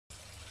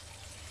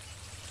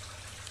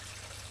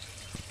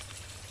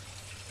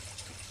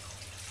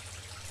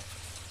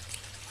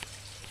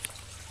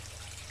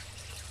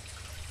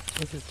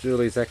This is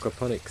Julie's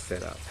aquaponics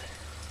setup.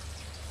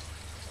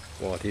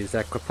 What is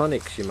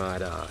aquaponics, you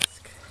might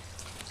ask?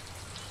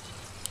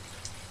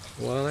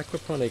 Well,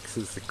 aquaponics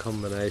is the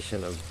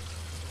combination of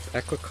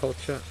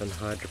aquaculture and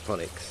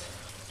hydroponics.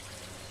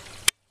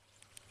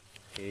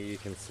 Here you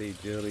can see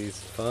Julie's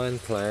fine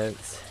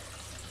plants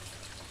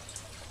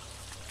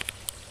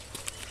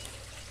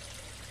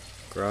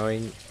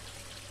growing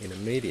in a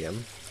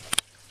medium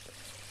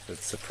that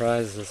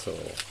surprises us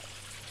all.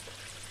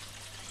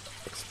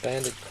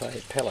 Expanded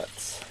clay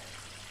pellets.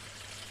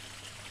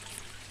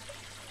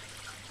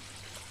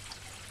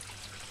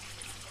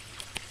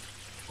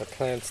 The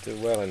plants do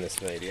well in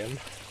this medium.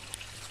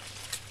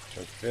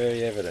 It's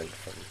very evident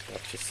from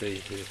what you see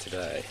here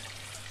today.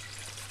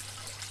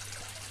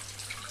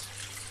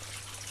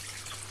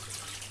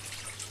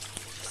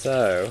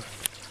 So,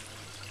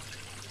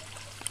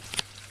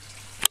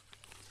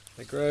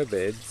 the grow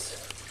beds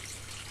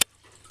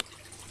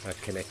are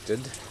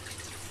connected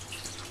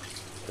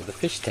to the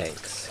fish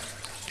tanks.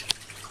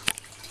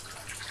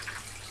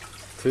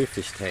 2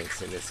 fish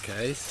tanks in this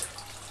case,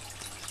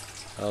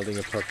 holding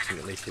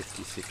approximately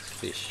 56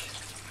 fish.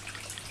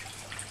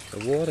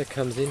 The water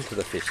comes into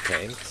the fish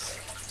tanks,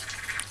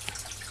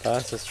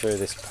 passes through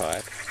this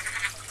pipe,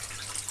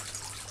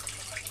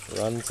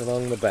 runs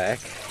along the back,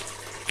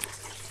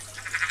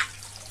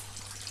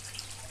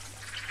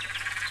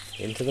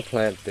 into the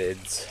plant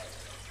beds,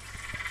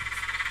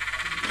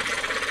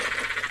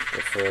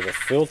 before the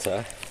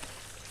filter,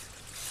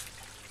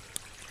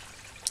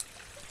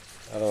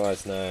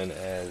 otherwise known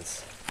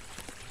as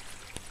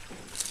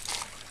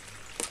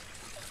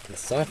the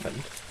siphon,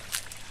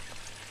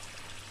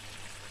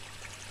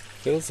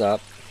 fills up,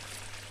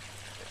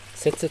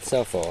 sets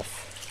itself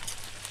off,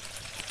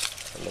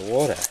 and the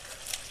water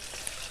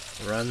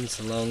runs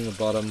along the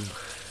bottom,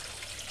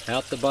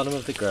 out the bottom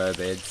of the grow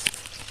beds,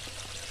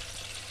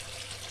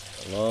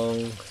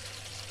 along,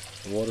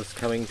 the water's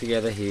coming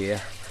together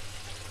here,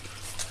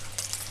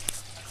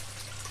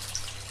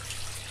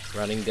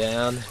 running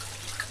down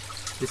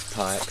this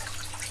pipe,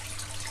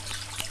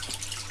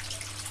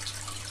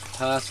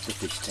 past the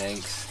fish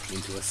tanks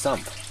into a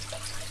sump.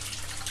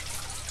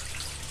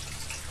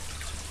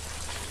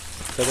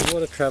 So the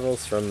water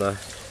travels from the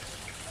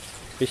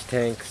fish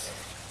tanks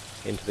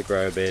into the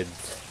grow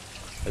beds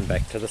and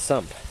back to the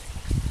sump.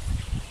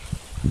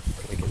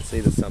 We can see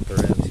the sump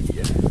around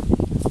here.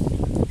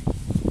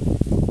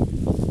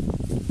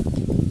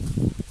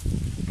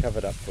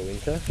 Covered up for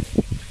winter.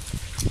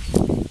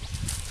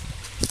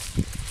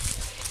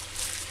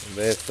 And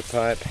there's the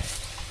pipe.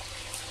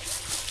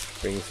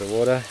 Brings the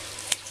water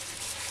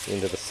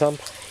into the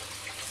sump.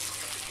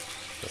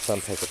 The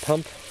sump has a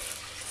pump.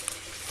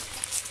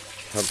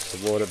 Pumps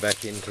the water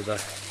back into the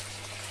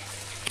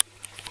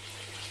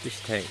fish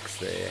tanks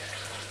there,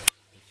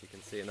 which you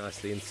can see are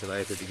nicely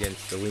insulated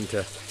against the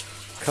winter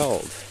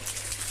cold.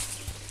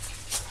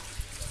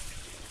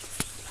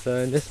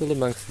 So nestled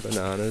amongst the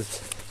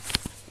bananas,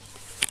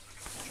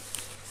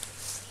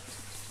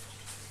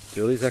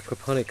 Julie's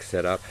aquaponics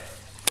setup.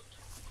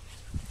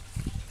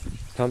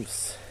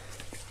 Pumps,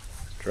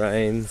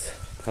 drains,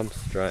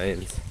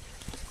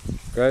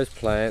 grows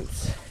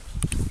plants,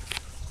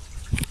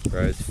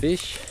 grows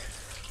fish.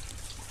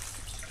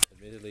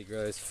 Admittedly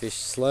grows fish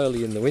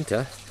slowly in the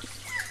winter.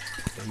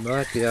 We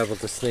might be able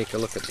to sneak a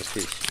look at the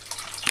fish.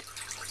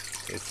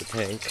 Here's the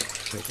tank.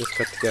 We've just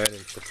got to go in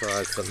and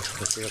surprise them.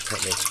 Let's see what's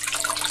happening.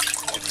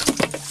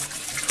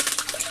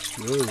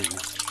 Ooh,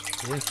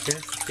 yes,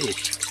 there's the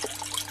fish.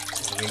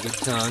 Having a good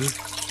time.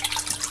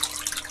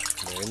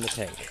 They're in the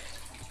tank.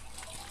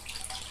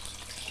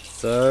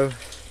 So,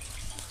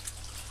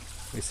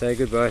 we say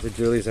goodbye to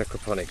Julie's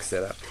aquaponics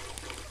setup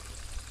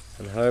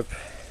and hope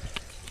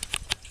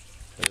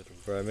that it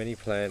will grow many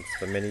plants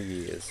for many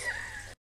years.